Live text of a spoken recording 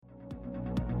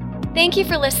Thank you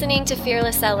for listening to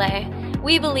Fearless LA.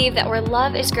 We believe that where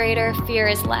love is greater, fear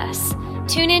is less.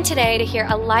 Tune in today to hear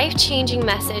a life-changing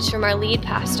message from our lead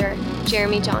pastor,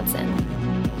 Jeremy Johnson.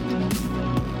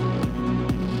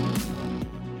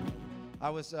 I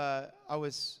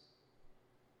was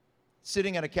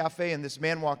sitting at a cafe and this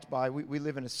man walked by. We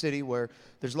live in a city where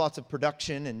there's lots of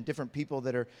production and different people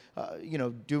that are,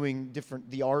 doing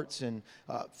the arts and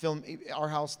film. Our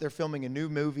house, they're filming a new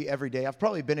movie every day. I've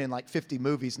probably been in like 50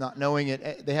 movies not knowing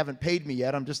it. They haven't paid me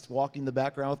yet. I'm just walking the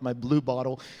background with my blue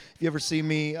bottle. If you ever see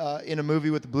me in a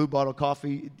movie with the blue bottle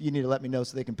coffee, you need to let me know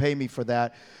so they can pay me for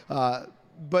that.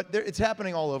 But it's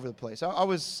happening all over the place. I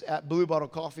was at Blue Bottle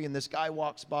Coffee and this guy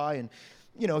walks by and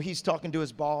he's talking to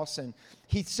his boss, and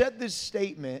he said this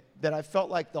statement that I felt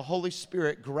like the Holy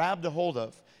Spirit grabbed a hold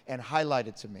of and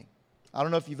highlighted to me. I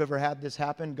don't know if you've ever had this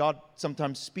happen. God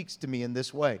sometimes speaks to me in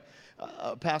this way.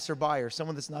 A passerby or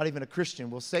someone that's not even a Christian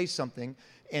will say something,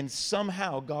 and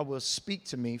somehow God will speak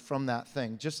to me from that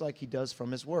thing, just like he does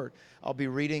from his word. I'll be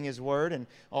reading his word, and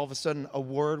all of a sudden a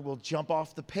word will jump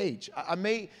off the page.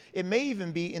 It may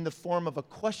even be in the form of a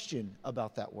question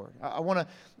about that word. I want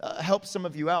to help some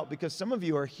of you out, because some of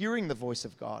you are hearing the voice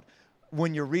of God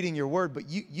when you're reading your word, but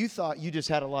you thought you just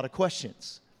had a lot of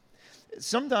questions.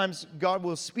 Sometimes God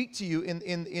will speak to you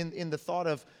in the thought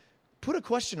of, put a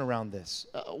question around this.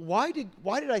 Why did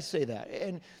I say that?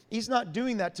 And he's not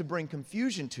doing that to bring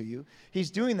confusion to you. He's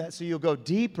doing that so you'll go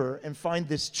deeper and find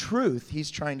this truth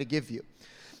he's trying to give you.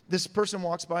 This person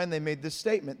walks by and they made this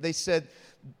statement. They said,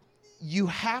 you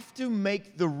have to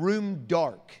make the room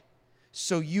dark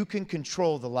so you can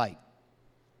control the light.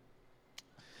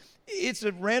 It's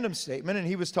a random statement, and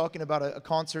he was talking about a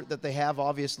concert that they have,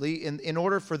 obviously. In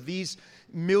order for these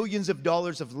millions of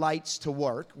dollars of lights to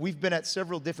work, we've been at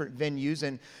several different venues,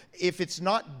 and if it's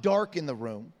not dark in the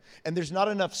room, and there's not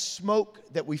enough smoke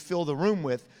that we fill the room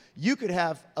with, you could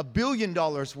have $1 billion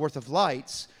worth of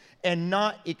lights and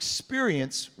not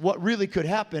experience what really could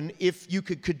happen if you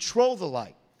could control the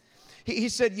light. He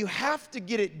said, you have to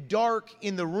get it dark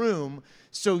in the room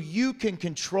so you can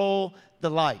control the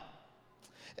light.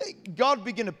 God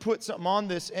began to put something on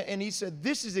this, and he said,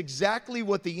 this is exactly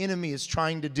what the enemy is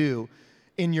trying to do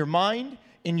in your mind,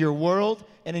 in your world,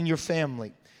 and in your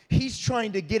family. He's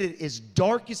trying to get it as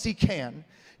dark as he can,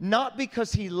 not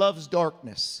because he loves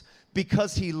darkness,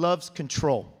 because he loves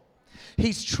control.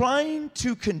 He's trying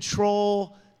to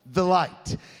control the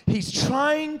light. He's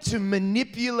trying to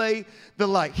manipulate the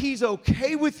light. He's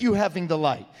okay with you having the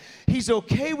light. He's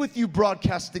okay with you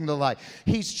broadcasting the light.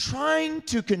 He's trying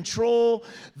to control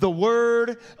the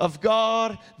word of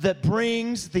God that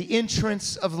brings the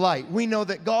entrance of light. We know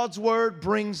that God's word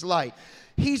brings light.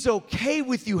 He's okay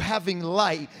with you having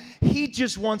light. He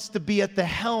just wants to be at the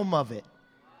helm of it.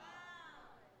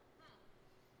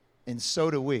 And so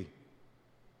do we.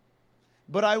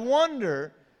 But I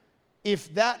wonder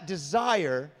if that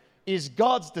desire is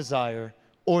God's desire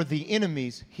or the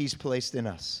enemy's he's placed in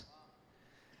us.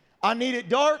 I need it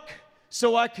dark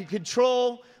so I can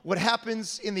control what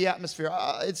happens in the atmosphere.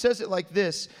 It says it like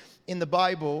this in the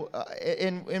Bible,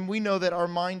 and we know that our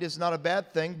mind is not a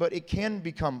bad thing, but it can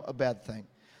become a bad thing.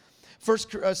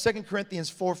 2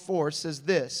 Corinthians 4:4 says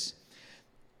this,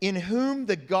 in whom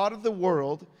the God of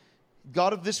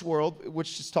this world,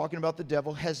 which is talking about the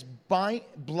devil, has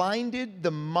blinded the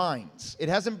minds. It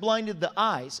hasn't blinded the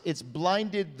eyes, it's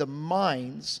blinded the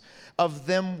minds of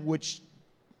them which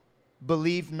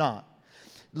believe not,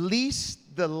 lest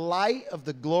the light of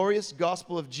the glorious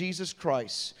gospel of Jesus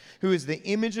Christ, who is the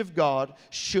image of God,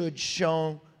 should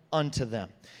shine unto them.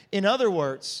 In other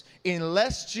words,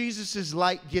 unless Jesus'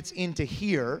 light gets into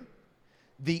here,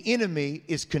 the enemy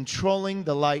is controlling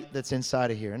the light that's inside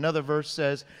of here. Another verse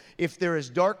says, if there is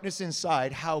darkness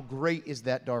inside, how great is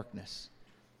that darkness?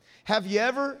 Have you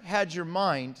ever had your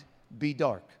mind be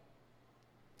dark?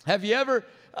 Have you ever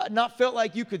not felt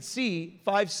like you could see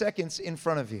 5 seconds in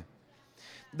front of you?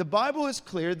 The Bible is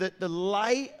clear that the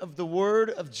light of the word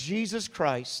of Jesus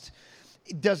Christ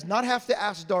does not have to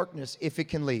ask darkness if it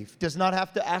can leave. Does not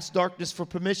have to ask darkness for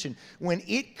permission. When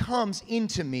it comes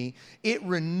into me, it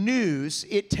renews,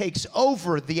 it takes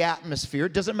over the atmosphere.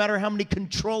 It doesn't matter how many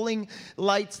controlling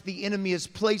lights the enemy has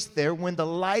placed there. When the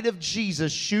light of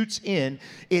Jesus shoots in,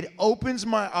 it opens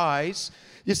my eyes.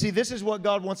 You see, this is what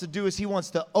God wants to do, is he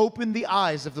wants to open the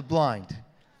eyes of the blind.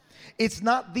 It's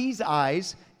not these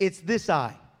eyes, it's this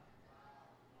eye.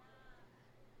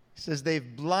 He says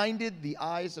they've blinded the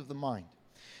eyes of the mind.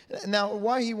 Now,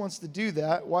 why he wants to do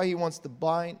that, why he wants to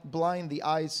blind the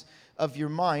eyes of your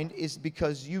mind, is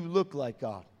because you look like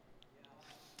God.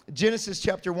 Genesis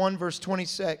chapter 1, verse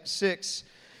 26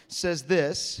 says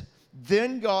this,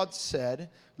 Then God said,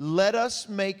 let us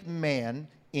make man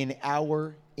in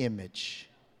our image.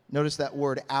 Notice that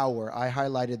word our. I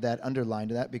highlighted that,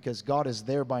 underlined that, because God is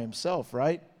there by himself,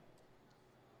 right?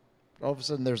 All of a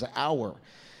sudden there's an our.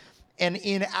 And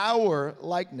in our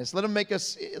likeness, let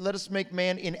us make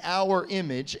man in our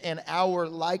image and our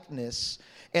likeness,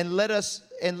 and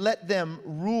let them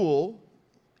rule.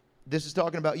 This is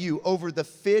talking about you, over the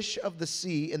fish of the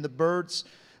sea and the birds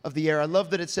of the air. I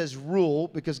love that it says rule,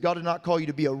 because God did not call you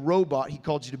to be a robot. He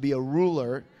called you to be a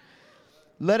ruler.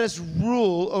 Let us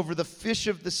rule over the fish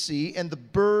of the sea and the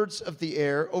birds of the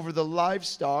air, over the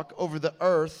livestock, over the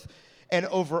earth, and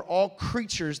over all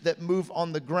creatures that move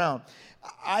on the ground.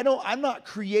 I'm not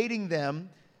creating them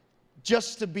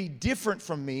just to be different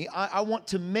from me. I want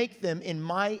to make them in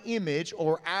my image,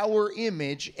 or our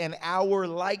image and our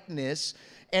likeness.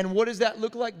 And what does that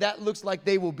look like? That looks like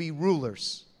they will be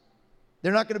rulers.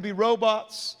 They're not going to be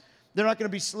robots. They're not going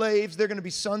to be slaves. They're going to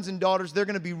be sons and daughters. They're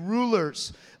going to be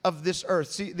rulers of this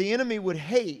earth. See, the enemy would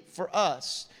hate for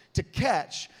us to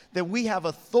catch that we have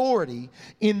authority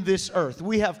in this earth.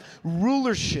 We have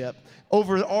rulership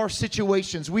over our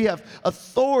situations. We have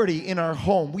authority in our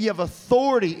home. We have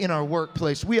authority in our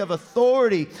workplace. We have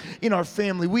authority in our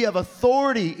family. We have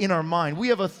authority in our mind. We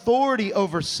have authority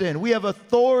over sin. We have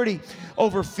authority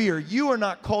over fear. You are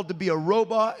not called to be a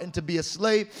robot and to be a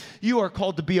slave. You are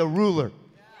called to be a ruler.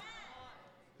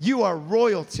 You are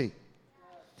royalty.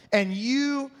 And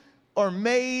you are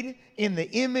made in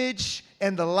the image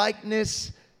and the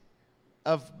likeness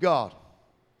of God.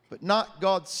 But not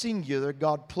God singular,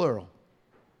 God plural.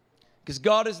 Because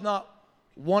God is not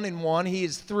one in one, he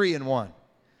is three in one.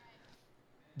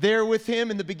 There with him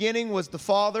in the beginning was the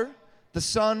Father, the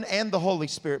Son, and the Holy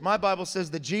Spirit. My Bible says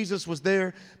that Jesus was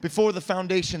there before the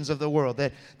foundations of the world,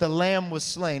 that the Lamb was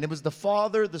slain. It was the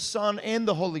Father, the Son, and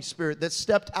the Holy Spirit that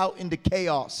stepped out into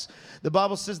chaos. The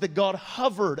Bible says that God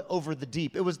hovered over the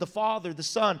deep. It was the Father, the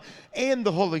Son, and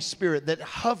the Holy Spirit that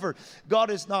hovered.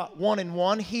 God is not one in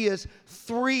one. He is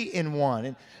three in one.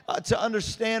 And to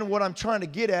understand what I'm trying to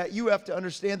get at, you have to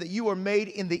understand that you are made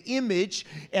in the image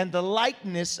and the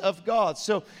likeness of God.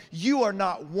 So you are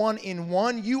not one in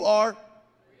one. You are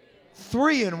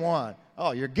three in one.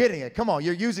 Oh, you're getting it. Come on.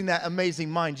 You're using that amazing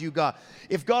mind you got.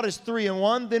 If God is three in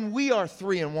one, then we are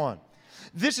three in one.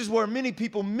 This is where many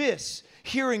people miss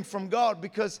hearing from God,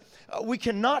 because we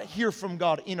cannot hear from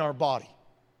God in our body.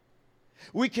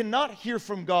 We cannot hear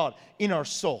from God in our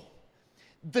soul.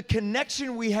 The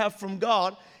connection we have from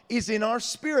God is in our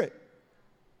spirit.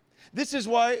 This is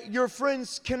why your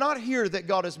friends cannot hear that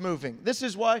God is moving. This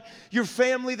is why your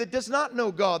family that does not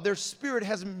know God, their spirit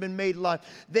hasn't been made alive.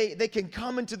 They can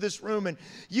come into this room and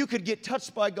you could get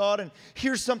touched by God and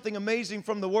hear something amazing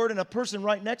from the Word, and a person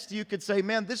right next to you could say,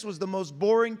 man, this was the most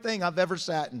boring thing I've ever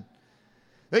sat in.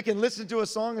 They can listen to a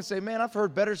song and say, man, I've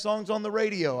heard better songs on the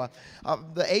radio.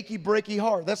 The Achy Breaky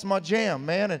Heart, that's my jam,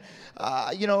 man. And,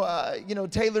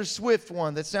 Taylor Swift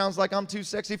one that sounds like I'm too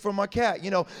sexy for my cat.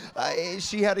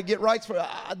 She had to get rights for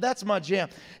that's my jam.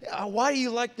 Why do you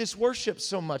like this worship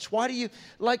so much? Why do you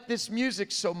like this music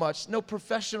so much? No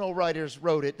professional writers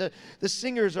wrote it. The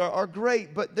singers are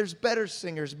great, but there's better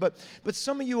singers. But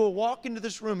some of you will walk into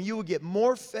this room, you will get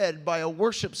more fed by a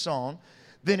worship song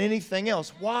than anything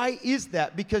else. Why is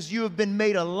that? Because you have been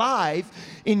made alive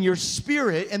in your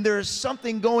spirit, and there is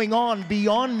something going on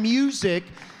beyond music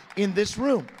in this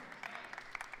room.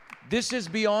 This is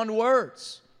beyond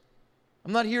words.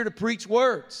 I'm not here to preach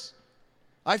words.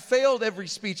 I failed every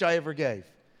speech I ever gave.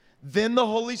 Then the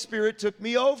Holy Spirit took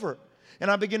me over,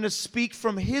 and I began to speak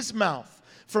from His mouth,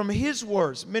 from His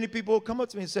words. Many people will come up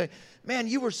to me and say, man,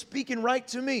 you were speaking right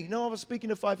to me. No, I was speaking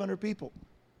to 500 people.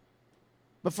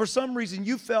 But for some reason,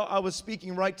 you felt I was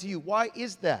speaking right to you. Why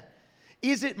is that?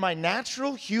 Is it my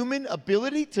natural human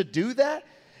ability to do that?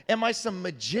 Am I some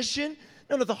magician?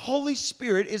 No, the Holy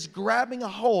Spirit is grabbing a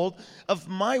hold of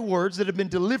my words that have been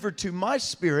delivered to my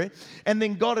spirit, and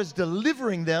then God is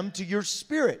delivering them to your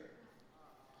spirit.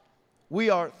 We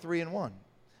are three in one.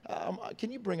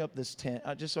 Can you bring up this tent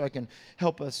just so I can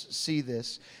help us see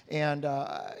this? And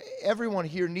everyone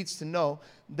here needs to know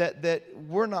that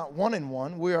we're not one in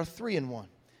one. We are three in one.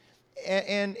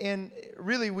 And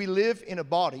really, we live in a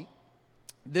body.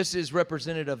 This is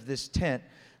representative of this tent.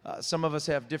 Some of us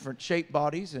have different shaped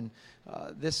bodies, and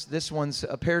this one's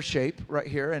a pear shape right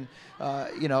here. And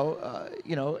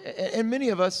and many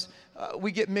of us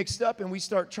we get mixed up and we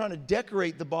start trying to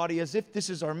decorate the body as if this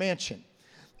is our mansion.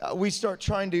 We start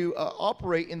trying to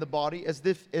operate in the body as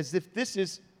if this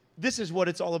is This is what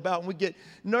it's all about. And we get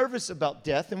nervous about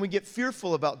death and we get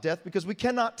fearful about death because we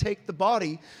cannot take the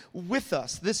body with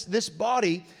us. This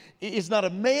body is not a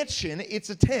mansion, it's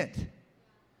a tent.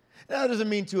 Now, that doesn't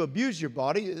mean to abuse your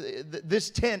body. This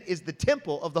tent is the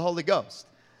temple of the Holy Ghost.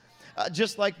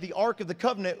 Just like the Ark of the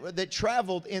Covenant that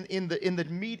traveled in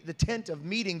the tent of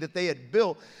meeting that they had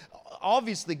built.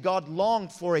 Obviously, God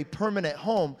longed for a permanent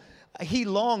home. He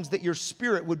longs that your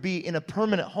spirit would be in a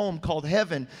permanent home called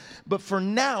heaven. But for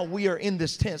now, we are in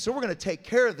this tent. So we're going to take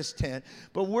care of this tent.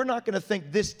 But we're not going to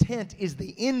think this tent is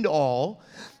the end all.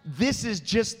 This is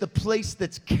just the place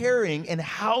that's carrying and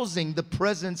housing the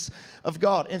presence of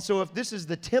God. And so if this is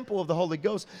the temple of the Holy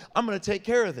Ghost, I'm going to take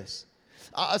care of this.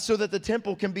 So that the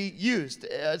temple can be used,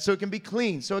 so it can be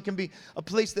clean, so it can be a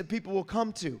place that people will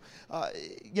come to.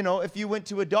 If you went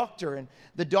to a doctor and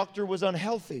the doctor was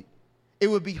unhealthy, it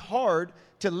would be hard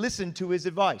to listen to his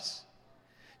advice.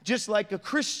 Just like a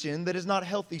Christian that is not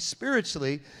healthy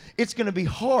spiritually, it's going to be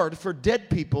hard for dead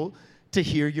people to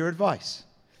hear your advice.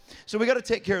 So we got to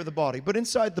take care of the body. But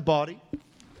inside the body,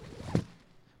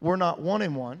 we're not 1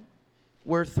 in 1,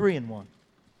 we're 3 in 1.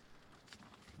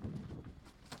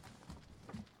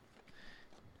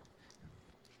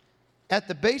 At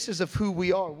the basis of who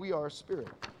we are a spirit.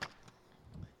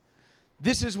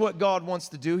 This is what God wants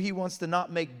to do. He wants to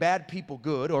not make bad people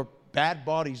good or bad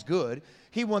bodies good.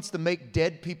 He wants to make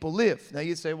dead people live. Now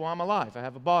you say, well, I'm alive. I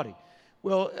have a body.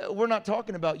 Well, we're not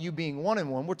talking about you being 1 in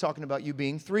 1. We're talking about you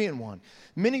being 3 in 1.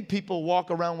 Many people walk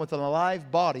around with an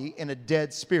alive body and a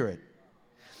dead spirit.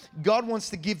 God wants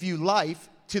to give you life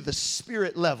to the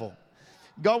spirit level.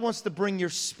 God wants to bring your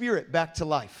spirit back to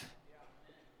life.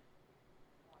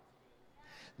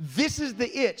 This is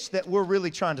the itch that we're really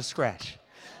trying to scratch.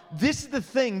 This is the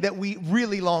thing that we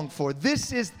really long for.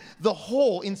 This is the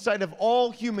hole inside of all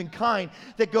humankind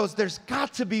that goes, there's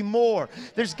got to be more.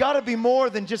 There's got to be more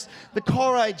than just the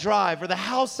car I drive or the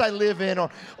house I live in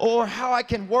or how I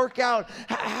can work out,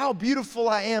 how beautiful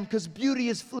I am, because beauty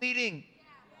is fleeting.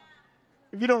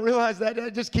 If you don't realize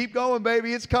that, just keep going,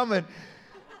 baby. It's coming.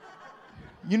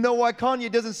 You know why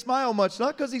Kanye doesn't smile much?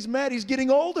 Not because he's mad. He's getting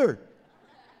older.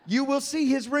 You will see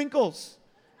his wrinkles.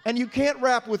 And you can't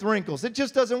rap with wrinkles. It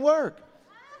just doesn't work.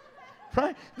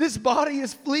 Right? This body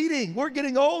is fleeting. We're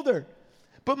getting older.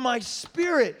 But my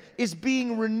spirit is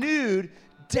being renewed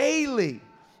daily.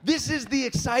 This is the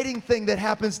exciting thing that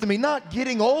happens to me. Not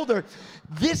getting older.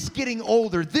 This getting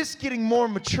older. This getting more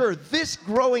mature. This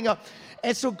growing up.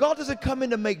 And so God doesn't come in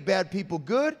to make bad people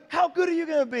good. How good are you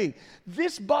going to be?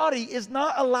 This body is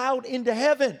not allowed into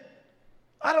heaven.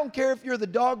 I don't care if you're the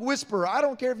dog whisperer. I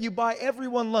don't care if you buy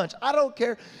everyone lunch. I don't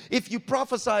care if you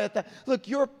prophesy at that. Look,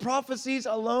 your prophecies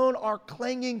alone are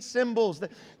clanging cymbals.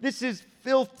 This is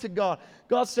filth to God.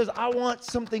 God says, I want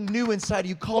something new inside of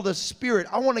you called a spirit.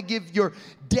 I want to give your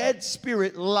dead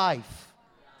spirit life.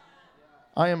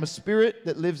 I am a spirit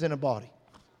that lives in a body.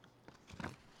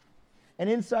 And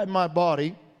inside my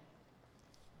body,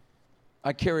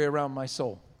 I carry around my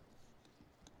soul.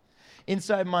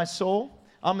 Inside my soul,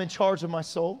 I'm in charge of my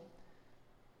soul.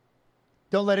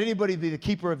 Don't let anybody be the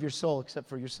keeper of your soul except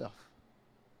for yourself.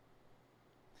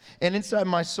 And inside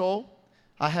my soul,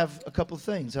 I have a couple of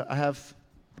things. I have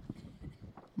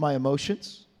my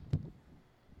emotions.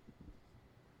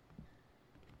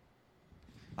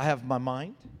 I have my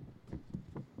mind.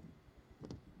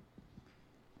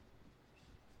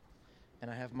 And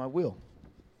I have my will.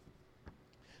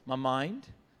 My mind,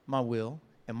 my will,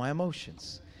 and my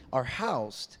emotions are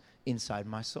housed inside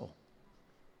my soul.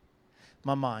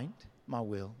 My mind, my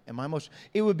will, and my emotion.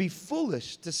 It would be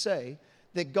foolish to say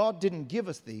that God didn't give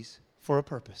us these for a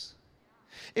purpose.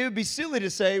 It would be silly to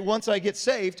say, once I get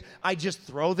saved, I just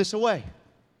throw this away.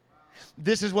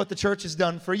 This is what the church has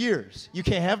done for years. You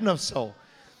can't have no soul.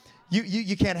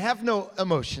 You can't have no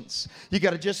emotions. You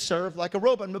got to just serve like a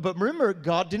robot. But remember,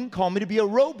 God didn't call me to be a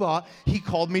robot. He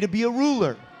called me to be a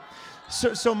ruler.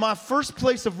 So my first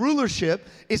place of rulership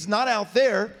is not out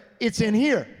there. It's in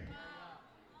here.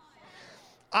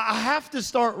 I have to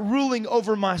start ruling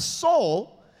over my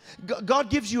soul. God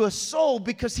gives you a soul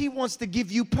because He wants to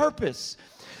give you purpose.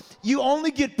 You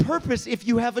only get purpose if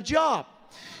you have a job.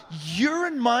 Your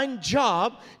and my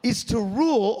job is to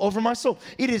rule over my soul.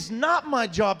 It is not my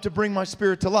job to bring my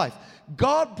spirit to life.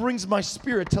 God brings my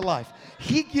spirit to life.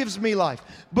 He gives me life.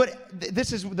 But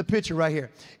this is the picture right here.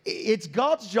 It's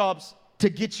God's job to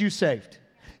get you saved.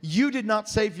 You did not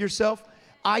save yourself.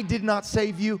 I did not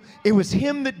save you. It was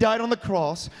Him that died on the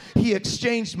cross. He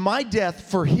exchanged my death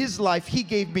for His life. He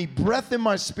gave me breath in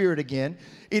my spirit again.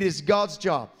 It is God's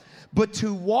job. But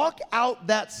to walk out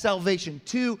that salvation,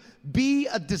 to be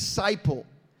a disciple,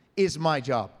 is my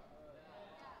job.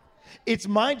 It's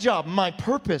my job, my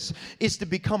purpose is to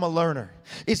become a learner.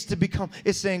 It's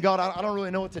saying, God, I don't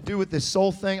really know what to do with this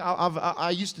soul thing. I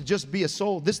used to just be a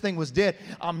soul. This thing was dead.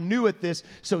 I'm new at this.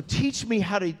 So teach me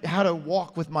how to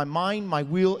walk with my mind, my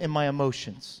will, and my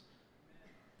emotions.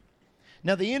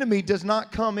 Now, the enemy does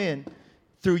not come in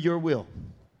through your will.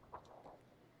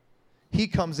 He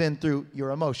comes in through your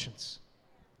emotions.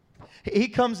 He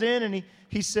comes in and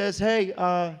he says, hey,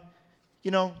 how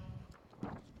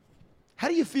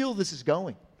do you feel this is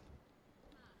going?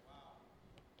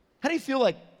 How do you feel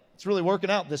like it's really working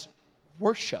out, this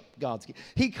worship God's given?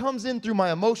 He comes in through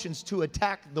my emotions to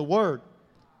attack the word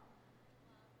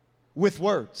with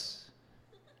words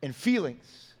and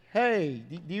feelings. Hey,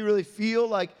 do you really feel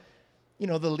like,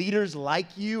 the leaders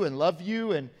like you and love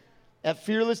you? And at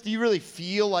Fearless, do you really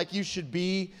feel like you should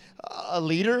be a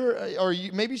leader? Or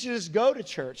maybe you should just go to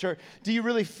church? Or do you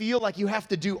really feel like you have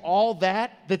to do all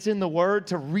that's in the Word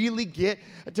to really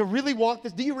walk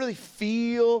this? Do you really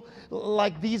feel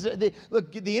like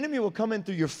look, the enemy will come in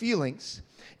through your feelings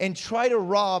and try to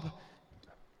rob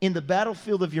in the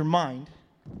battlefield of your mind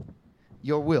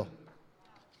your will.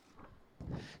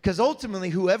 Because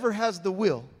ultimately, whoever has the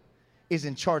will is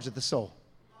in charge of the soul.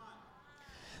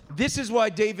 This is why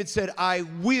David said, I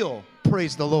will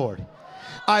praise the Lord.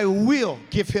 I will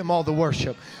give him all the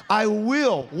worship. I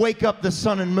will wake up the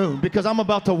sun and moon because I'm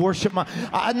about to worship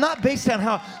not based on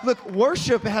how, look,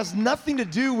 worship has nothing to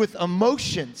do with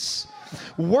emotions.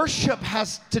 Worship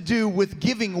has to do with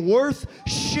giving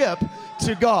worship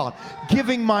to God,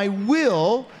 giving my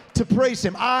will to praise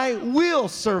him. I will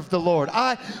serve the Lord.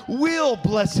 I will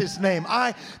bless his name.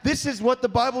 This is what the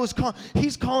Bible is calling.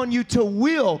 He's calling you to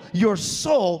will your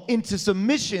soul into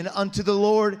submission unto the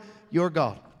Lord your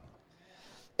God.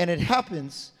 And it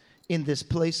happens in this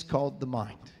place called the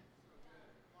mind.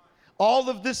 All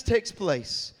of this takes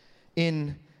place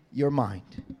in your mind.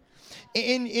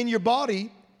 In your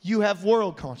body, you have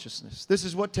world consciousness. This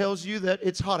is what tells you that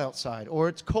it's hot outside, or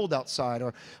it's cold outside,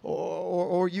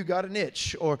 or you got an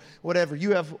itch, or whatever.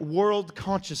 You have world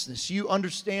consciousness. You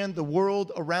understand the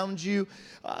world around you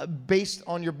based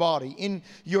on your body. In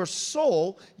your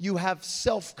soul, you have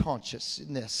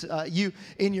self-consciousness.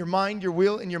 In your mind, your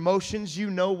will, and your emotions, you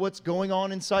know what's going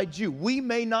on inside you. We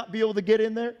may not be able to get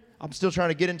in there. I'm still trying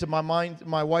to get into my mind,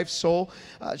 my wife's soul.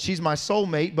 She's my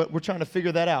soulmate, but we're trying to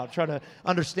figure that out, trying to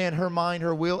understand her mind,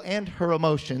 her will, and her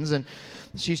emotions, and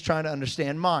she's trying to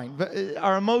understand mine. But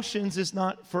our emotions is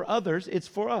not for others, it's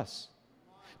for us.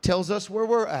 Tells us where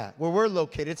we're at, where we're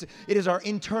located. It is our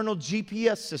internal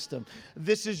GPS system.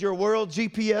 This is your world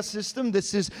GPS system.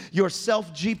 This is your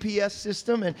self GPS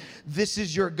system, and this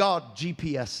is your God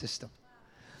GPS system.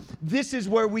 This is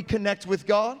where we connect with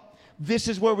God. This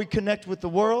is where we connect with the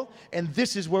world, and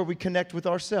this is where we connect with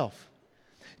ourselves.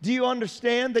 Do you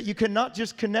understand that you cannot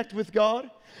just connect with God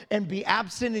and be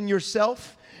absent in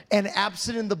yourself and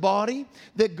absent in the body?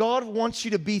 That God wants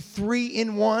you to be 3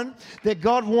 in 1. That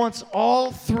God wants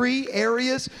all 3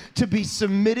 areas to be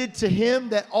submitted to him.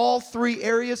 That all 3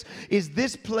 areas is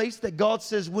this place that God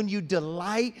says, when you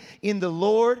delight in the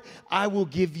Lord, I will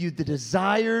give you the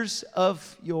desires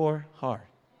of your heart.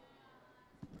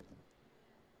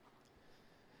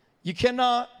 You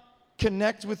cannot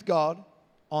connect with God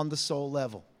on the soul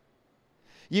level.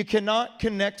 You cannot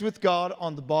connect with God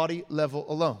on the body level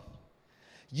alone.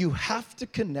 You have to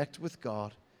connect with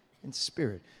God in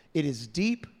spirit. It is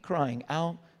deep crying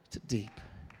out to deep.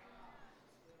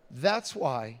 That's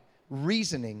why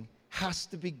reasoning has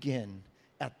to begin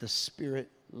at the spirit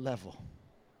level.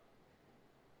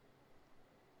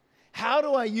 How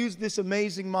do I use this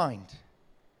amazing mind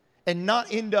and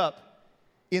not end up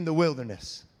in the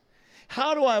wilderness?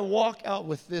 How do I walk out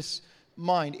with this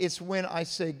mind? It's when I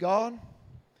say, God,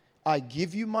 I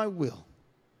give you my will.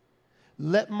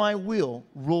 Let my will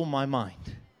rule my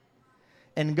mind.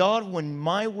 And God, when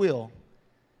my will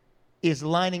is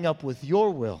lining up with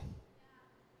your will,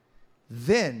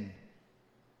 then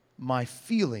my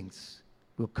feelings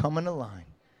will come in a line,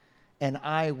 and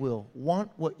I will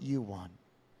want what you want.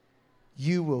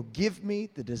 You will give me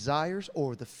the desires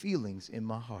or the feelings in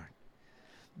my heart,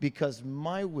 because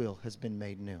my will has been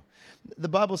made new. The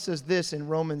Bible says this in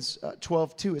Romans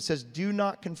 12:2. It says, do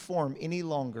not conform any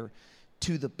longer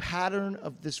to the pattern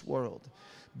of this world,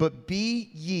 but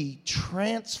be ye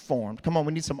transformed. Come on,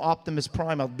 we need some Optimus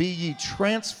Prime. Be ye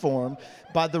transformed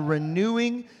by the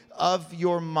renewing of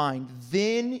your mind.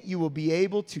 Then you will be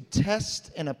able to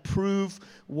test and approve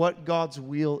what God's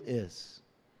will is.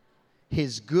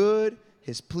 His good,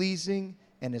 his pleasing,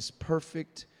 and his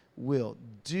perfect will.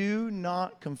 Do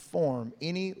not conform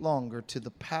any longer to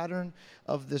the pattern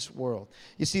of this world.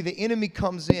 You see, the enemy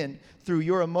comes in through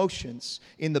your emotions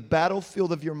in the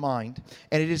battlefield of your mind,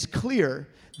 and it is clear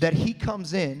that he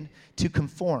comes in to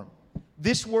conform.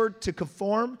 This word to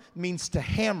conform means to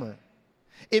hammer.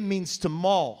 It means to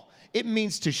maul. It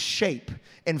means to shape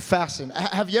and fasten.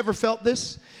 Have you ever felt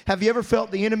this? Have you ever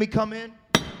felt the enemy come in?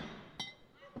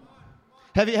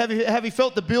 Have you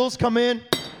felt the bills come in?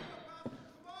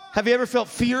 Have you ever felt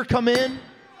fear come in?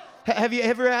 Have you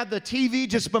ever had the TV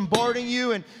just bombarding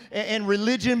you and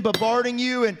religion bombarding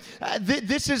you? And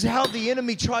this is how the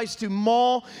enemy tries to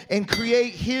maul and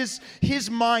create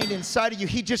his mind inside of you.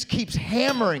 He just keeps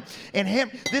hammering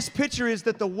and This picture is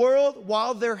that the world,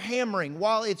 while they're hammering,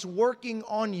 while it's working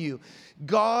on you,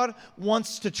 God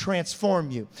wants to transform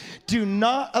you. Do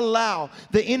not allow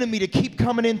the enemy to keep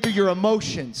coming in through your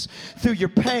emotions, through your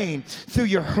pain, through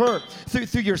your hurt,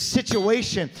 through your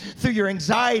situation, through your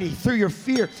anxiety, through your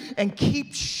fear, and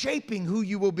keep shaping who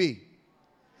you will be.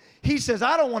 He says,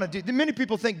 I don't want to do. Many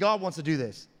people think God wants to do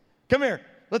this. Come here.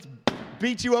 Let's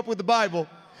beat you up with the Bible.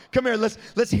 Come here.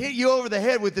 Let's hit you over the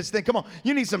head with this thing. Come on.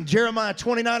 You need some Jeremiah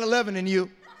 29:11 in you.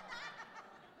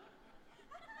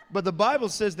 But the Bible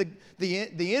says that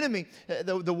the enemy,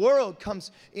 the world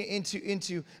comes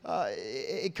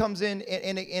it comes in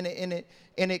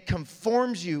and it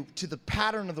conforms you to the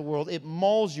pattern of the world. It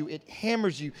mauls you. It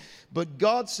hammers you. But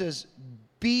God says,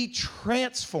 be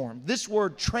transformed. This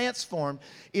word transformed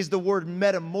is the word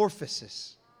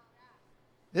metamorphosis.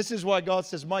 This is why God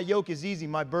says, my yoke is easy,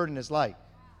 my burden is light.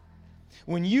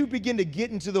 When you begin to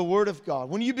get into the Word of God,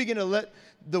 when you begin to let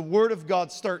the Word of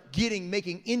God start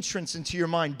making entrance into your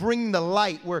mind, bringing the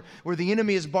light where the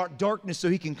enemy has brought darkness so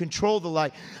he can control the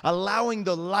light, allowing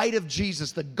the light of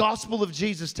Jesus, the gospel of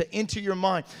Jesus to enter your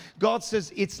mind, God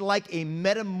says it's like a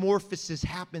metamorphosis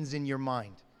happens in your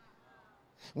mind.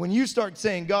 When you start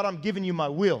saying, God, I'm giving you my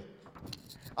will.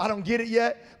 I don't get it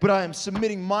yet, but I am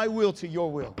submitting my will to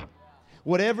your will.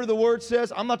 Whatever the Word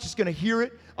says, I'm not just going to hear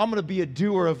it. I'm going to be a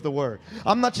doer of the Word.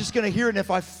 I'm not just going to hear it, and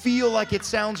if I feel like it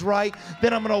sounds right,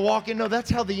 then I'm going to walk in. No, that's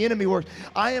how the enemy works.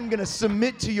 I am going to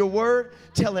submit to your Word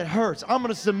till it hurts. I'm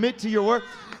going to submit to your Word,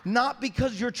 not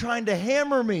because you're trying to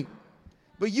hammer me,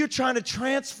 but you're trying to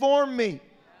transform me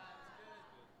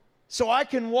so I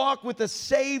can walk with a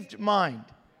saved mind.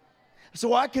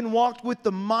 So I can walk with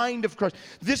the mind of Christ.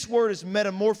 This word is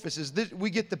metamorphosis. We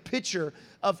get the picture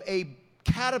of a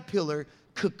caterpillar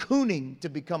cocooning to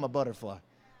become a butterfly.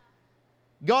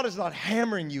 God is not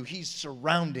hammering you. He's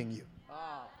surrounding you.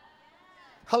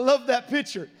 I love that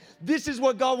picture. This is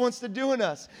what God wants to do in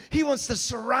us. He wants to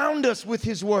surround us with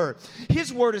His Word.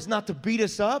 His Word is not to beat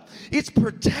us up. It's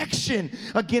protection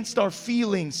against our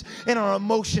feelings and our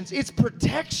emotions. It's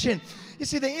protection. You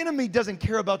see, the enemy doesn't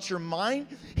care about your mind.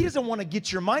 He doesn't want to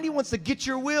get your mind. He wants to get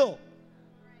your will.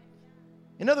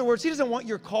 In other words, he doesn't want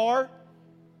your car.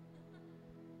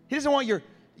 He doesn't want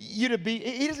you to be,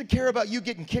 he doesn't care about you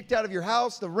getting kicked out of your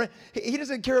house, the rent. He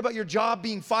doesn't care about your job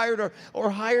being fired or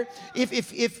hired.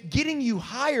 If getting you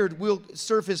hired will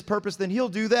serve his purpose, then he'll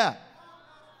do that.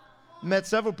 Met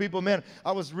several people, man,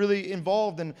 I was really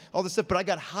involved in all this stuff, but I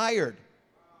got hired.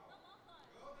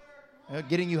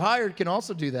 Getting you hired can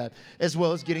also do that, as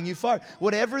well as getting you fired.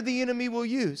 Whatever the enemy will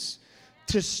use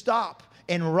to stop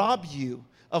and rob you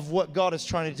of what God is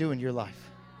trying to do in your life.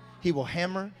 He will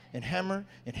hammer and hammer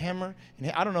and hammer.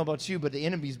 And I don't know about you, but the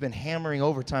enemy's been hammering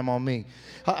overtime on me.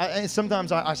 And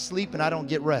sometimes I sleep and I don't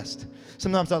get rest.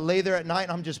 Sometimes I lay there at night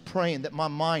and I'm just praying that my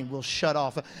mind will shut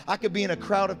off. I could be in a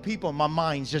crowd of people and my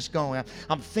mind's just going.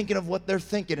 I'm thinking of what they're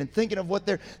thinking and thinking of what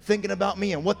they're thinking about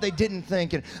me and what they didn't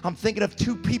think. And I'm thinking of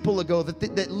 2 people ago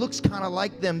that looks kind of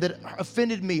like them, that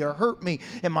offended me or hurt me.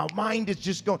 And my mind is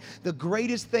just going. The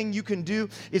greatest thing you can do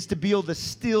is to be able to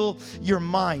still your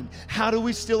mind. How do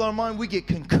we still our mind? We get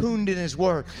cocooned in His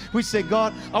Word. We say,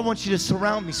 God, I want you to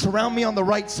surround me. Surround me on the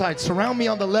right side. Surround me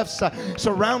on the left side.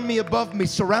 Surround me above me.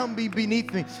 Surround me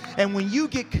beneath me. And when you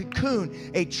get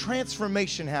cocooned, a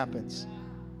transformation happens.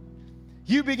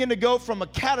 You begin to go from a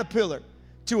caterpillar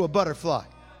to a butterfly.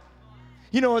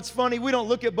 You know, it's funny. We don't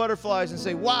look at butterflies and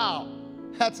say, wow,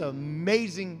 that's an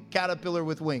amazing caterpillar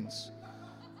with wings.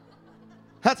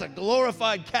 That's a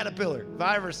glorified caterpillar, if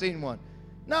I ever seen one.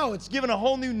 No, it's given a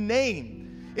whole new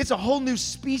name. It's a whole new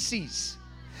species.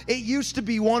 It used to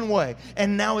be one way,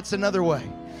 and now it's another way.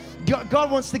 God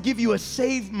wants to give you a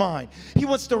saved mind. He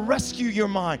wants to rescue your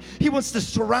mind. He wants to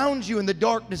surround you in the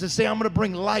darkness and say, I'm going to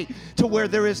bring light to where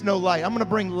there is no light. I'm going to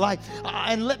bring light,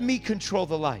 and let me control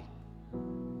the light.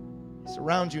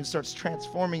 Surround you and starts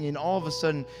transforming you, and all of a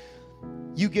sudden,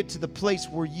 you get to the place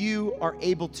where you are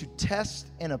able to test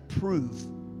and approve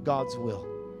God's will.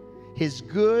 His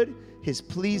good, His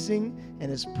pleasing,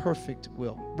 and His perfect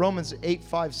will. Romans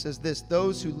 8:5 says this,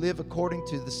 those who live according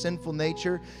to the sinful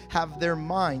nature have their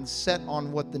minds set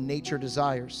on what the nature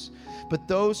desires. But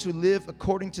those who live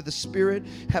according to the Spirit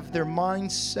have their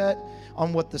minds set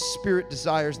on what the Spirit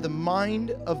desires. The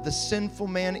mind of the sinful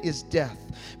man is death,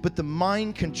 but the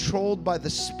mind controlled by the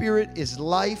Spirit is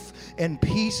life and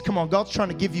peace. Come on, God's trying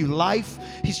to give you life.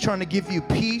 He's trying to give you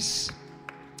peace.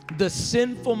 The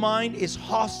sinful mind is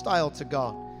hostile to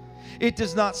God. It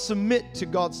does not submit to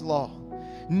God's law.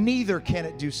 Neither can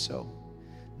it do so.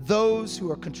 Those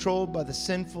who are controlled by the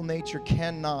sinful nature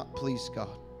cannot please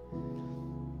God.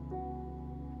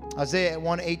 Isaiah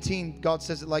 1:18, God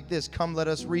says it like this, come, let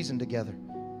us reason together.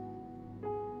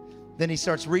 Then He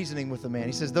starts reasoning with the man.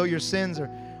 He says, though your sins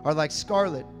are like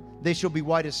scarlet, they shall be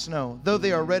white as snow. Though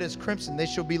they are red as crimson, they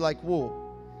shall be like wool.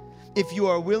 If you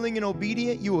are willing and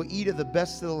obedient, you will eat of the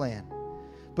best of the land.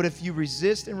 But if you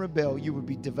resist and rebel, you will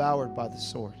be devoured by the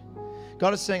sword.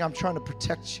 God is saying, I'm trying to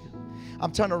protect you.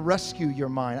 I'm trying to rescue your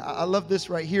mind. I love this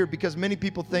right here because many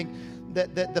people think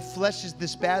that the flesh is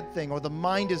this bad thing or the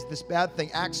mind is this bad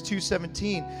thing. Acts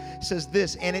 2:17 says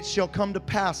this, and it shall come to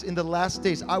pass in the last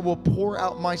days, I will pour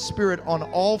out my Spirit on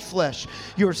all flesh.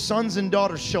 Your sons and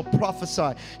daughters shall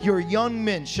prophesy. Your young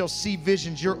men shall see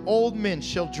visions. Your old men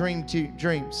shall dream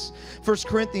dreams. 1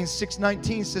 Corinthians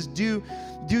 6:19 says, do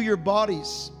your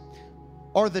bodies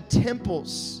are the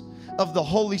temples of the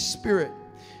Holy Spirit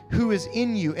who is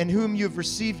in you and whom you have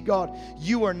received God.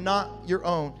 You are not your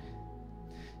own.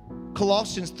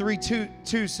 Colossians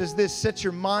 3:2 says this, set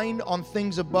your mind on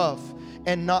things above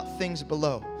and not things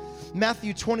below.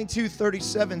 Matthew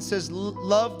 22:37 says,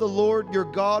 love the Lord your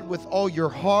God with all your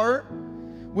heart,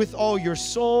 with all your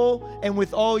soul, and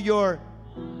with all your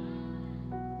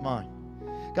mind.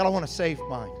 God, I want a safe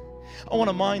mind. I want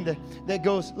a mind that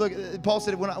goes, look, Paul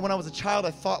said, when I was a child,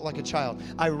 I thought like a child.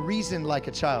 I reasoned like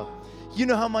a child. You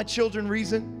know how my children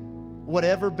reason?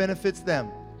 Whatever benefits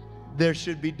them, they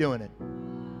should be doing it.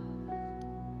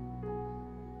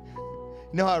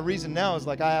 You know how I reason now is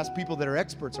like I ask people that are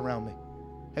experts around me,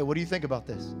 hey, what do you think about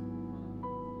this?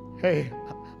 Hey,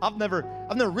 I've never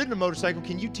ridden a motorcycle.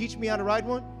 Can you teach me how to ride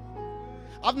one?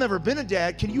 I've never been a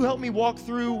dad. Can you help me walk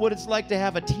through what it's like to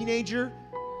have a teenager?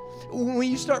 When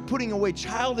you start putting away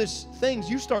childish things,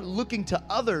 you start looking to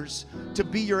others to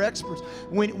be your experts.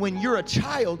 When you're a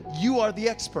child, you are the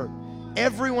expert.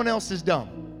 Everyone else is dumb.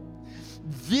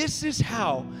 This is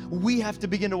how we have to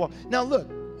begin to walk. Now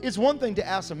look, it's one thing to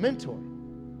ask a mentor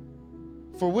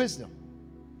for wisdom,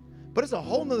 but it's a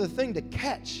whole nother thing to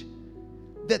catch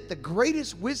that the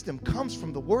greatest wisdom comes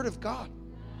from the Word of God.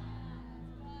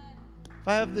 If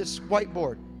I have this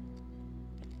whiteboard,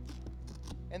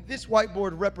 and this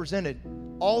whiteboard represented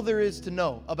all there is to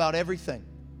know about everything.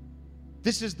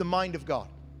 This is the mind of God.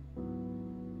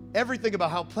 Everything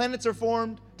about how planets are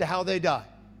formed to how they die.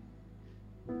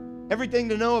 Everything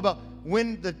to know about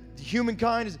when the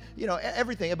humankind is,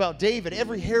 everything about David,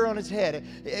 every hair on his head.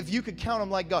 If you could count them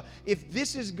like God. If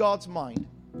this is God's mind,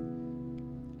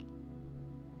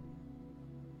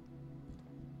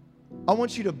 I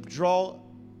want you to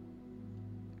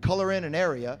color in an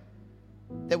area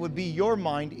that would be your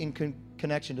mind in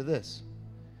connection to this.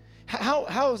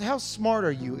 How smart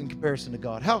are you in comparison to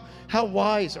God? How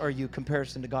wise are you in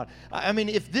comparison to God? I mean,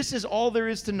 if this is all there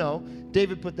is to know,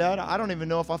 David put that, I don't even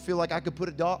know if I feel like I could put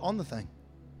a dot on the thing.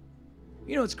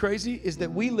 You know what's crazy is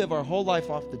that we live our whole life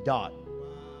off the dot.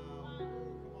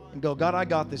 And go, God, I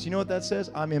got this. You know what that says?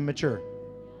 I'm immature.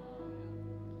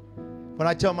 When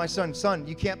I tell my son,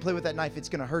 you can't play with that knife, it's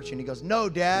going to hurt you. And he goes, no,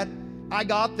 Dad, I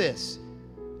got this.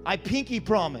 I pinky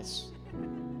promise.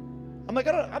 I'm like,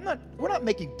 we're not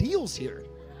making deals here.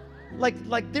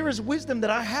 Like there is wisdom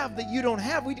that I have that you don't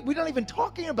have. We're not even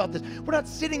talking about this. We're not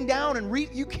sitting down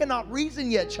and you cannot reason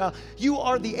yet, child. You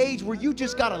are the age where you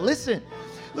just got to listen.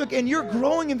 Look, and you're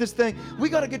growing in this thing. We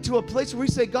got to get to a place where we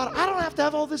say, God, I don't have to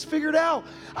have all this figured out.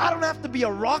 I don't have to be a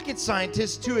rocket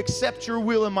scientist to accept your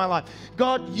will in my life.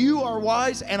 God, you are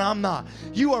wise and I'm not.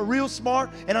 You are real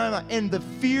smart and I'm not. And the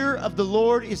fear of the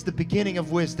Lord is the beginning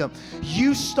of wisdom.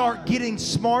 You start getting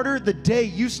smarter the day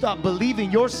you stop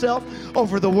believing yourself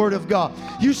over the Word of God.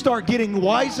 You start getting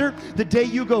wiser the day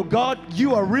you go, God,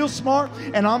 you are real smart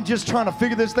and I'm just trying to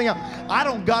figure this thing out. I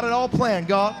don't got it all planned,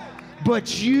 God.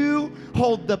 But you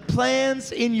hold the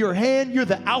plans in your hand. You're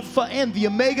the Alpha and the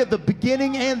Omega, the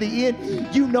beginning and the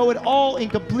end. You know it all in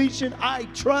completion. I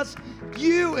trust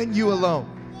you and you alone.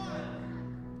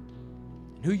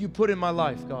 Who you put in my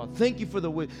life, God. Thank you for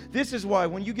the wisdom. This is why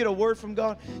when you get a word from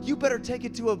God, you better take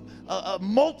it to a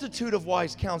multitude of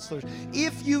wise counselors.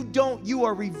 If you don't, you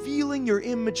are revealing your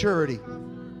immaturity.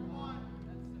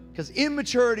 Because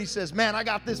immaturity says, man, I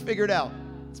got this figured out.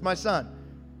 It's my son.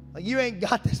 Like, you ain't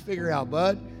got this figured out,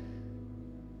 bud.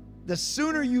 The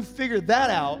sooner you figure that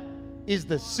out is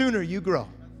the sooner you grow.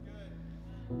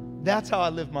 That's how I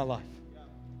live my life.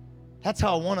 That's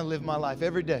how I want to live my life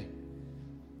every day.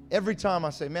 Every time I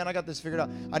say, man, I got this figured out,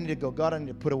 I need to go, God, I need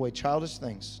to put away childish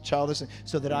things,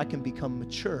 so that I can become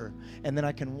mature, and then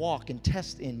I can walk and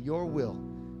test in your will,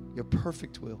 your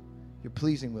perfect will, your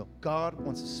pleasing will. God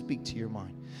wants to speak to your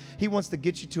mind. He wants to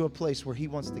get you to a place where he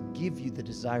wants to give you the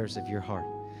desires of your heart.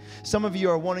 Some of you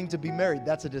are wanting to be married.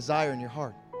 That's a desire in your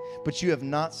heart. But you have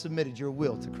not submitted your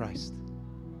will to Christ.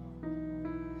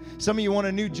 Some of you want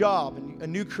a new job and a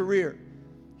new career,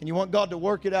 and you want God to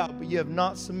work it out, but you have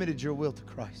not submitted your will to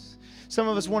Christ. Some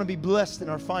of us want to be blessed in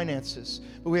our finances,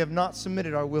 but we have not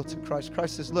submitted our will to Christ.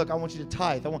 Christ says, look, I want you to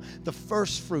tithe. I want the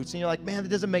first fruits. And you're like, man, that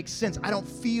doesn't make sense. I don't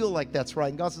feel like that's right.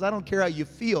 And God says, I don't care how you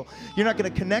feel. You're not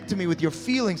going to connect to me with your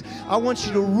feelings. I want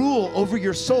you to rule over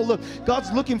your soul. Look,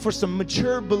 God's looking for some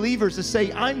mature believers to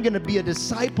say, I'm going to be a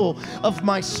disciple of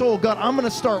my soul. God, I'm going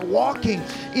to start walking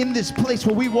in this place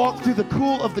where we walk through the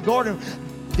cool of the garden.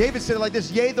 David said it like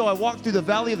this, yea, though I walk through the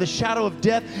valley of the shadow of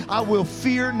death, I will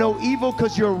fear no evil,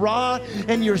 because your rod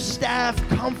and your staff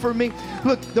comfort me.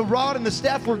 Look, the rod and the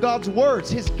staff were God's words,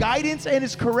 his guidance and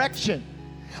his correction.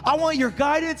 I want your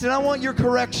guidance and I want your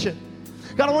correction.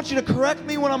 God, I want you to correct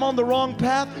me when I'm on the wrong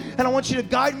path, and I want you to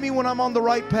guide me when I'm on the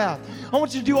right path. I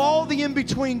want you to do all the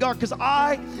in-between, God, because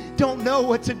I don't know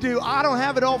what to do. I don't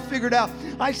have it all figured out.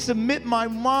 I submit my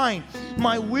mind,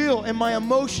 my will, and my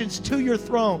emotions to your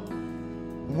throne.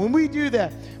 When we do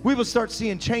that, we will start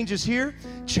seeing changes here,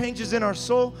 changes in our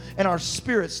soul, and our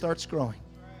spirit starts growing.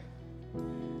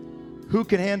 Who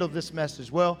can handle this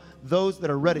message? Well, those that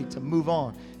are ready to move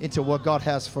on into what God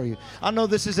has for you. I know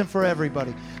this isn't for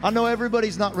everybody. I know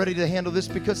everybody's not ready to handle this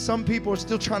because some people are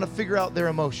still trying to figure out their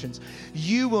emotions.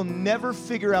 You will never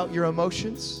figure out your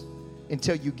emotions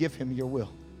until you give him your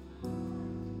will.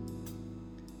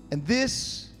 And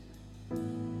this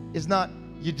is not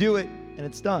you do it and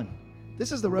it's done.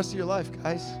 This is the rest of your life,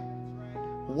 guys.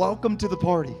 Welcome to the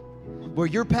party where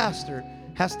your pastor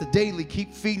has to daily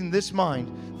keep feeding this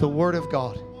mind the Word of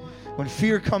God. When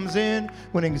fear comes in,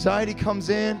 when anxiety comes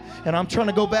in, and I'm trying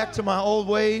to go back to my old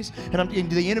ways, and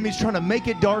the enemy's trying to make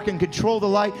it dark and control the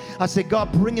light, I say,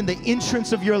 God, bring in the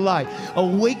entrance of your light.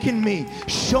 Awaken me.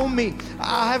 Show me.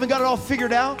 I haven't got it all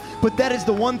figured out, but that is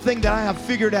the one thing that I have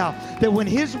figured out, that when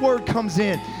his word comes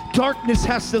in, darkness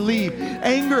has to leave.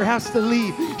 Anger has to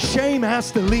leave. Shame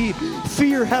has to leave.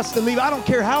 Fear has to leave. I don't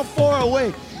care how far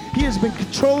away he has been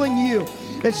controlling you.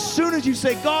 As soon as you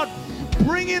say, God,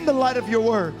 bring in the light of your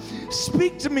word.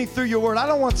 Speak to me through your word. I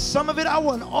don't want some of it. I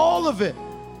want all of it.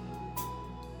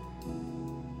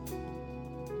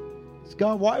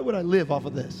 God, why would I live off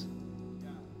of this?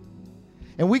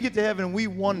 And we get to heaven and we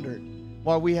wondered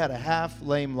why we had a half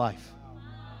lame life.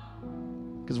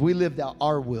 Because we lived out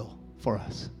our will for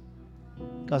us.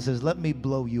 God says, let me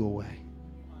blow you away.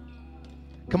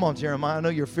 Come on, Jeremiah, I know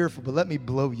you're fearful, but let me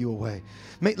blow you away.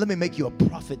 Let me make you a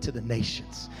prophet to the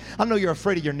nations. I know you're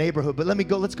afraid of your neighborhood, but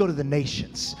let's go to the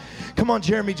nations. Come on,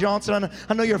 Jeremy Johnson,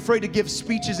 I know you're afraid to give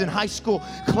speeches in high school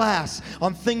class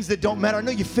on things that don't matter. I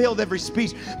know you failed every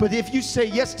speech, but if you say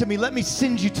yes to me, let me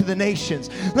send you to the nations.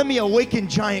 Let me awaken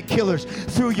giant killers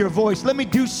through your voice. Let me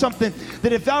do something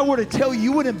that if I were to tell you,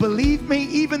 you wouldn't believe me,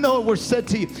 even though it were said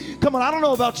to you. Come on, I don't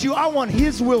know about you. I want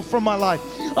his will from my life.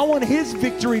 I want his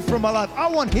victory from my life. I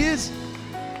want his.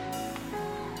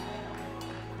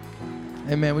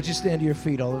 Amen. Would you stand to your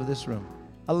feet all over this room?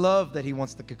 I love that he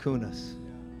wants to cocoon us.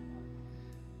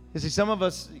 You see, some of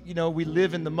us, we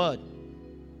live in the mud.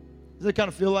 Does it kind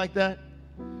of feel like that?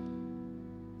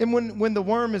 And when the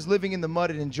worm is living in the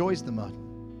mud, it enjoys the mud.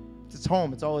 It's its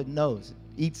home. It's all it knows.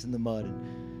 It eats in the mud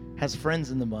and has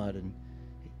friends in the mud, and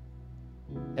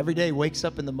every day wakes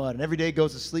up in the mud, and every day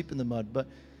goes to sleep in the mud. But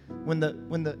when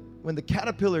the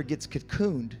caterpillar gets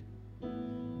cocooned,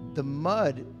 the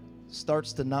mud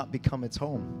starts to not become its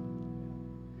home,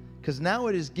 because now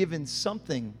it is given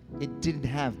something it didn't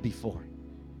have before.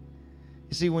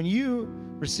 You see, when you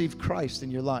receive Christ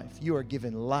in your life, you are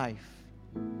given life.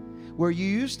 Where you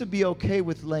used to be okay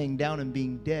with laying down and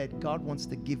being dead, God wants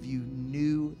to give you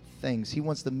new things. He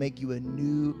wants to make you a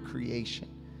new creation.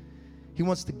 He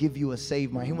wants to give you a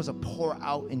saved mind. He wants to pour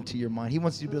out into your mind. He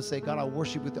wants you to be able to say, God, I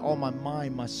worship with all my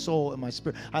mind, my soul, and my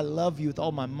spirit. I love you with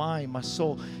all my mind, my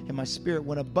soul, and my spirit.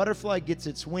 When a butterfly gets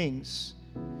its wings,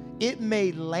 it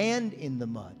may land in the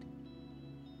mud,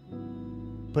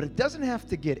 but it doesn't have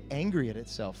to get angry at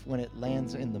itself when it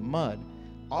lands in the mud.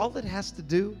 All it has to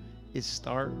do is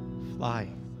start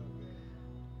flying.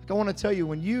 I want to tell you,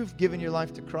 when you've given your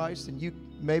life to Christ and you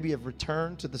maybe have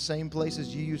returned to the same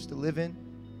places you used to live in,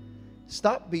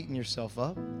 stop beating yourself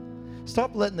up.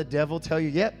 Stop letting the devil tell you,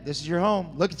 yep, this is your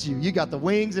home. Look at you. You got the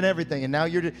wings and everything. And now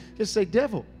you're just say,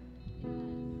 devil.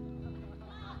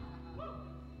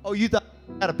 Oh, you thought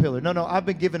caterpillar. No, I've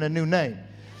been given a new name.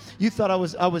 You thought I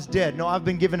was dead. No, I've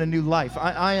been given a new life.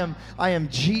 I am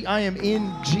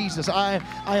in Jesus. I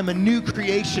am a new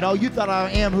creation. Oh, you thought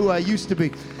I am who I used to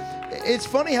be. It's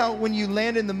funny how when you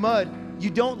land in the mud,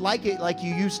 you don't like it like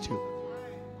you used to.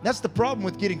 That's the problem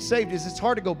with getting saved, is it's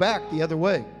hard to go back the other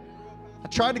way. I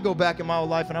tried to go back in my whole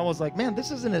life, and I was like, man,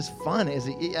 this isn't as fun as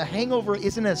a hangover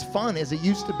isn't as fun as it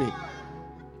used to be.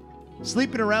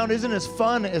 Sleeping around isn't as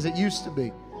fun as it used to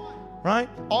be, right?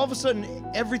 All of a sudden,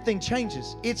 everything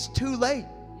changes. It's too late.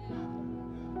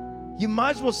 You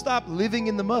might as well stop living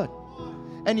in the mud,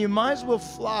 and you might as well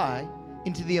fly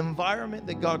into the environment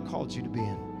that God called you to be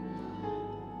in.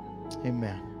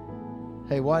 Amen.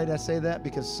 Hey, why did I say that?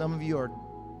 Because some of you are,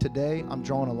 today, I'm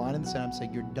drawing a line in the sand. I'm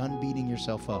saying you're done beating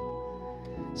yourself up.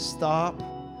 Stop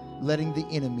letting the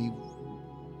enemy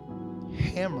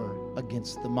hammer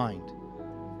against the mind.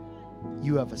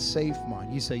 You have a safe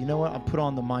mind. You say, you know what? I'm put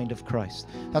on the mind of Christ.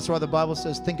 That's why the Bible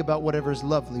says, think about whatever is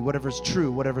lovely, whatever is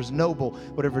true, whatever is noble,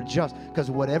 whatever is just.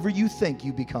 Because whatever you think,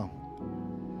 you become.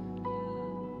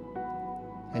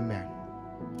 Amen.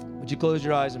 Would you close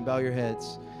your eyes and bow your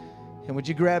heads? And would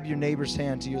you grab your neighbor's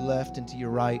hand to your left and to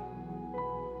your right?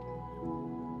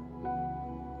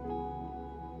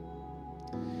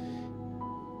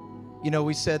 You know,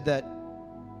 we said that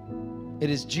it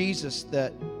is Jesus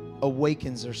that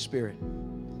awakens our spirit.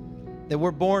 That we're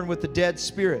born with a dead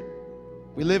spirit.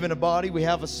 We live in a body, we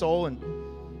have a soul, and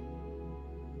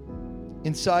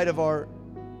inside of our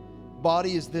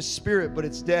body is this spirit, but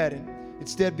it's dead. And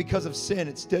it's dead because of sin.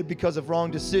 It's dead because of wrong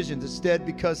decisions. It's dead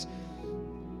because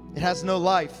it has no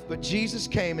life. But Jesus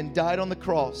came and died on the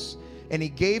cross, and He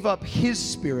gave up His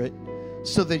spirit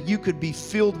so that you could be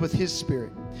filled with His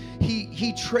spirit.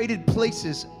 He traded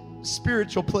places,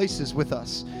 spiritual places with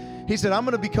us. He said, I'm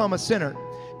going to become a sinner,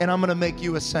 and I'm going to make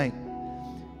you a saint.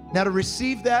 Now, to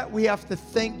receive that, we have to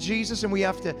thank Jesus, and we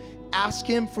have to ask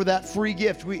Him for that free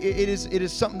gift. It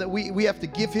is something that we have to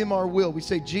give Him our will. We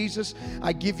say, Jesus,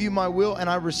 I give you my will, and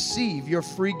I receive your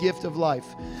free gift of life.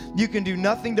 You can do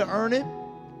nothing to earn it.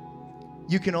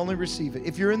 You can only receive it.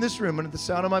 If you're in this room under the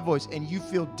sound of my voice and you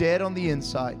feel dead on the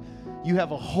inside, you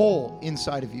have a hole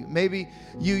inside of you. Maybe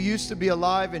you used to be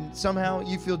alive and somehow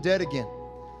you feel dead again.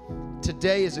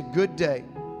 Today is a good day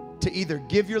to either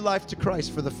give your life to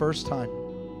Christ for the first time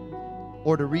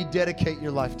or to rededicate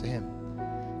your life to Him.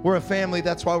 We're a family,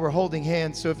 that's why we're holding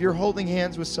hands. So if you're holding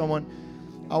hands with someone,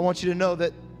 I want you to know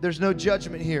that there's no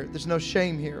judgment here. There's no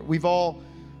shame here. We've all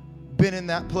been in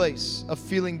that place of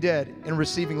feeling dead and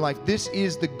receiving life. This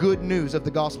is the good news of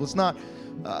the gospel. It's not.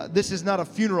 This is not a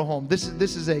funeral home. This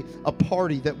is a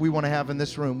party that we want to have in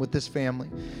this room with this family.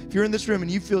 If you're in this room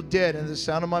and you feel dead and the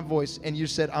sound of my voice and you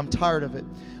said, I'm tired of it.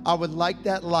 I would like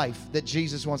that life that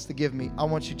Jesus wants to give me. I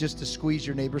want you just to squeeze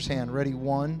your neighbor's hand. Ready?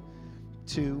 1,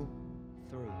 2,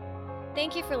 3.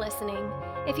 Thank you for listening.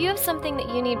 If you have something that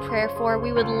you need prayer for,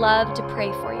 we would love to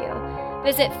pray for you.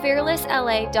 Visit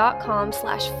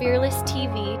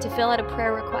fearlessla.com/fearlesstv to fill out a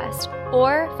prayer request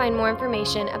or find more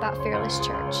information about Fearless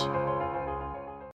Church.